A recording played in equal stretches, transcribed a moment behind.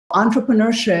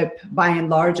Entrepreneurship, by and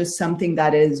large, is something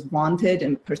that is wanted,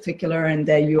 in particular in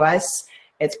the US.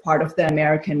 It's part of the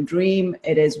American dream.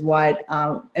 It is what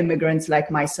immigrants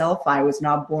like myself, I was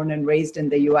not born and raised in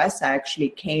the US. I actually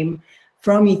came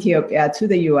from Ethiopia to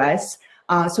the US.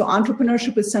 So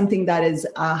entrepreneurship is something that is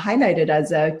highlighted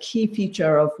as a key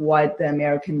feature of what the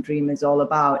American dream is all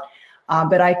about.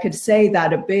 But I could say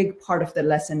that a big part of the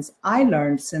lessons I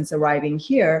learned since arriving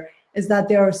here is that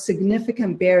there are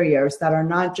significant barriers that are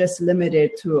not just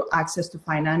limited to access to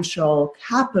financial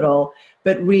capital,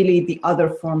 but really the other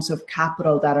forms of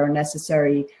capital that are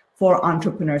necessary for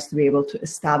entrepreneurs to be able to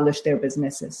establish their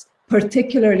businesses,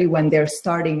 particularly when they're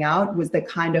starting out with the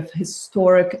kind of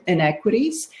historic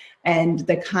inequities and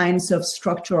the kinds of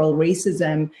structural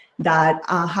racism that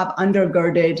have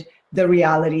undergirded the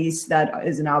realities that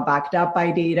is now backed up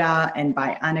by data and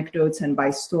by anecdotes and by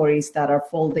stories that are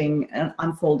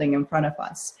unfolding in front of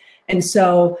us. And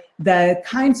so the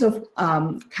kinds of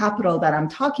capital that I'm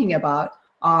talking about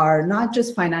are not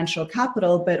just financial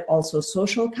capital, but also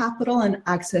social capital and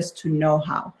access to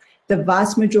know-how. The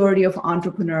vast majority of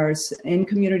entrepreneurs in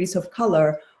communities of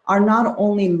color are not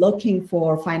only looking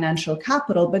for financial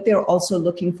capital, but they're also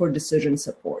looking for decision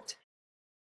support.